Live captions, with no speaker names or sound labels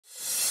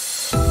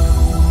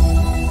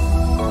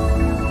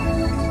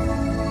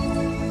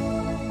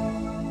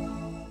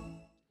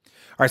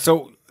right,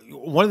 so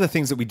one of the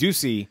things that we do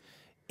see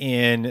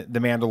in The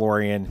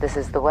Mandalorian, This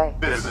is the way.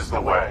 This is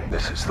the way.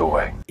 This is the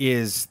way.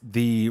 is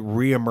the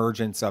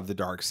reemergence of the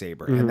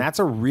Darksaber. And that's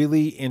a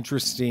really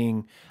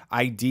interesting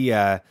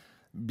idea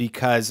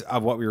because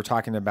of what we were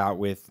talking about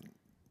with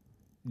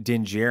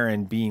Din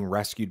Djarin being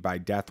rescued by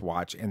Death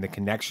Watch and the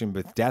connection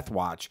with Death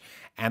Watch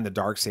and the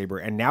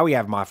Darksaber. And now we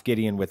have Moff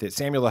Gideon with it.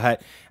 Samuel the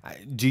Hutt,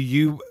 do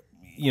you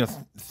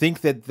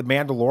think that the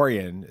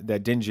Mandalorian,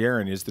 that Din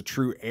Djarin, is the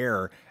true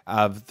heir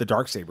of the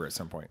Darksaber at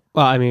some point?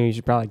 Well, I mean, you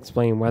should probably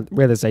explain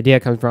where this idea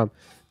comes from.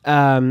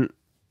 The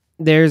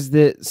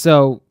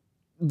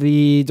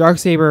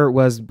Darksaber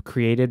was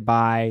created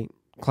by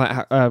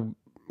Clan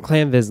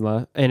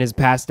Vizsla and is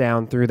passed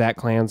down through that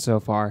clan so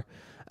far.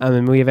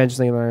 And we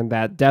eventually learned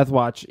that Death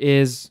Watch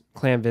is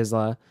Clan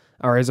Vizsla,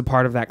 or is a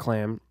part of that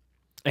clan.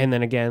 And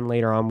then again,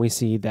 later on, we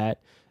see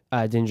that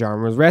Din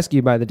Djarin was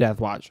rescued by the Death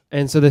Watch.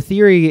 And so the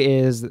theory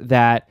is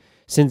that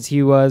since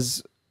he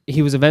was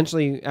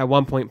eventually at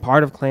one point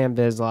part of Clan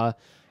Vizsla,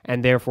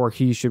 and therefore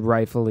he should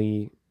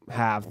rightfully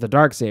have the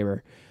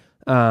Darksaber.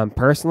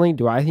 Personally,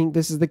 do I think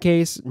this is the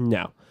case?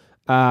 No.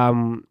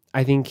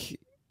 I think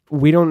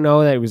we don't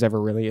know that it was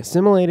ever really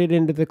assimilated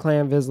into the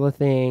Clan Vizsla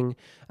thing,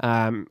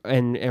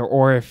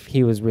 or if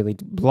he was really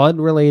blood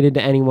related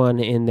to anyone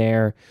in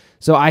there.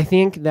 So I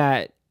think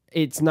that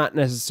it's not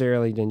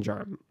necessarily Din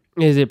Djarin.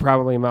 Is it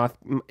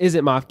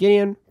Moff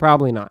Gideon?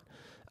 Probably not.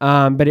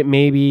 But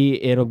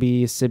it'll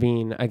be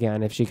Sabine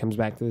again if she comes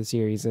back to the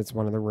series. It's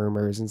one of the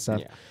rumors and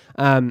stuff.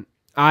 Yeah.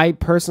 I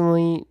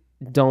personally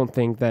don't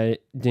think that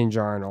Din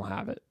Djarin will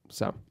have it.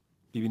 So,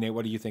 Nate,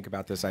 what do you think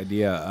about this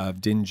idea of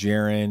Din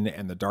Djarin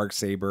and the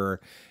Darksaber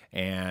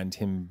and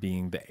him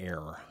being the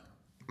heir?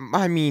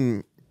 I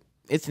mean,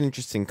 it's an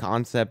interesting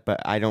concept,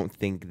 but I don't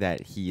think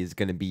that he is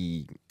going to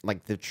be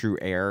like the true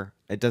heir.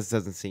 It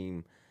doesn't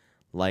seem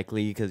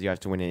likely because you have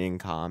to win it in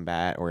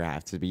combat or it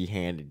has to be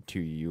handed to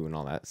you and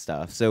all that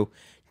stuff. So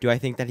do I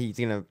think that he's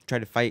going to try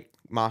to fight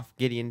Moff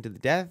Gideon to the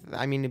death?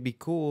 I mean, it'd be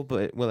cool,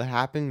 but will it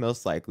happen?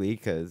 Most likely,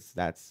 because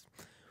that's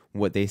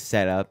what they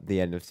set up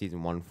the end of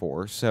season 1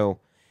 for. So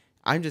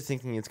I'm just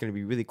thinking it's going to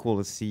be really cool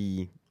to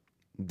see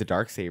the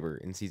Darksaber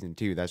in season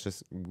 2. That's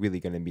just really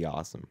going to be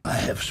awesome. I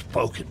have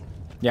spoken.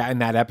 Yeah, in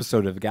that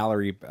episode of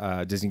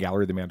Disney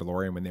Gallery, The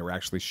Mandalorian, when they were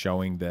actually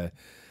showing the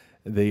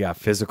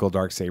physical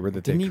Darksaber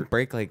that Didn't he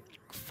break like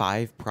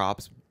 5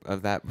 props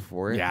of that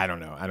before? Yeah, I don't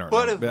know.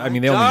 What But, I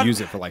mean, they only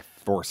use it for like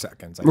 4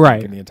 seconds, I Right.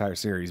 think, in the entire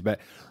series. But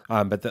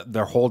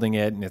they're holding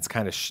it, and it's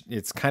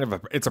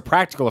a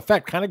practical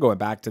effect, kind of going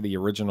back to the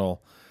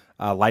original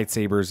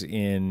lightsabers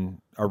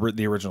in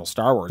the original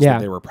Star Wars. Yeah.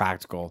 That they were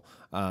practical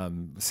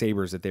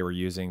sabers that they were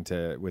using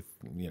with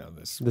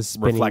this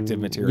spinning, reflective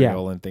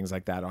material and things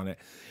like that on it.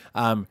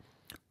 Are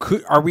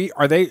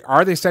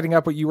they setting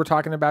up what you were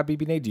talking about,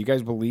 BB-8? Do you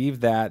guys believe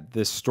that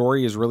this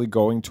story is really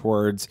going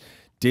towards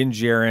Din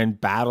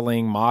Djarin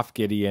battling Moff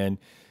Gideon,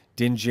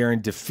 Din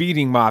Djarin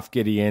defeating Moff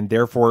Gideon,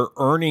 therefore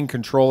earning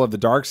control of the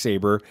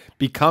Darksaber,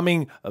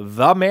 becoming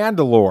the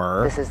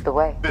Mandalore? This is the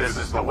way. This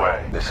is the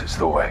way. This is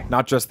the way.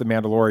 Not just the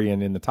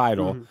Mandalorian in the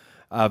title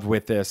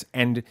with this,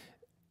 and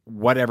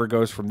whatever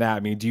goes from that. I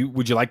mean,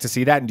 would you like to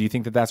see that, and do you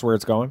think that that's where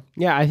it's going?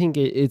 yeah, I think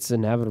it's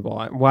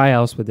inevitable. Why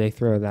else would they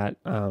throw that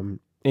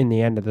in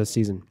the end of the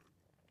season?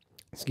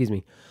 Excuse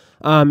me.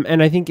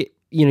 And I think,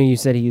 you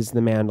said he's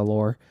the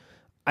Mandalore.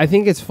 I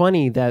think it's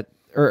funny that,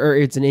 or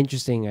it's an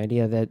interesting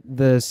idea that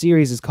the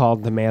series is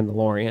called The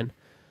Mandalorian.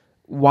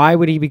 Why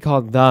would he be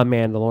called The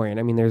Mandalorian?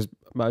 I mean, there's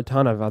a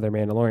ton of other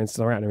Mandalorians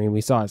still around. I mean,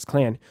 we saw his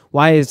clan.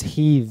 Why is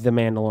he the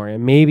Mandalorian?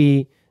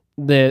 Maybe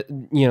the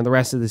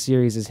rest of the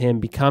series is him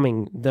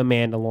becoming the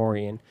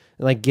Mandalorian,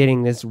 like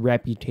getting this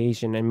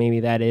reputation, and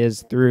maybe that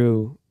is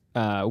through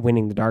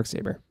winning the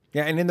Darksaber.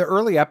 Yeah, and in the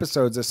early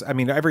episodes,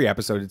 every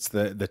episode, it's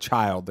the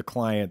child, the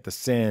client, the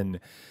sin,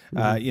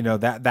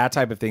 that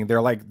type of thing. They're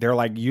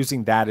like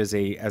using that as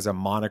a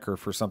moniker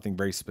for something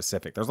very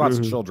specific. There's lots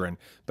of children,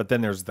 but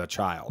then there's the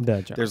child.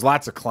 There's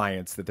lots of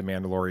clients that the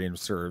Mandalorian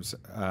serves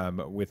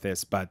with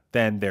this, but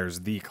then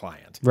there's the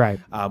client, Right.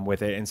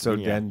 With it. And so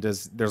then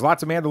there's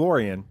lots of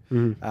Mandalorian,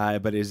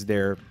 but is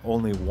there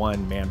only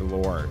one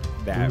Mandalore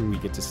that we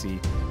get to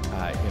see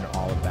in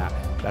all of that?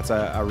 That's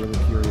a really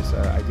curious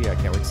idea. I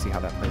can't wait to see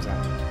how that plays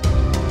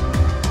out.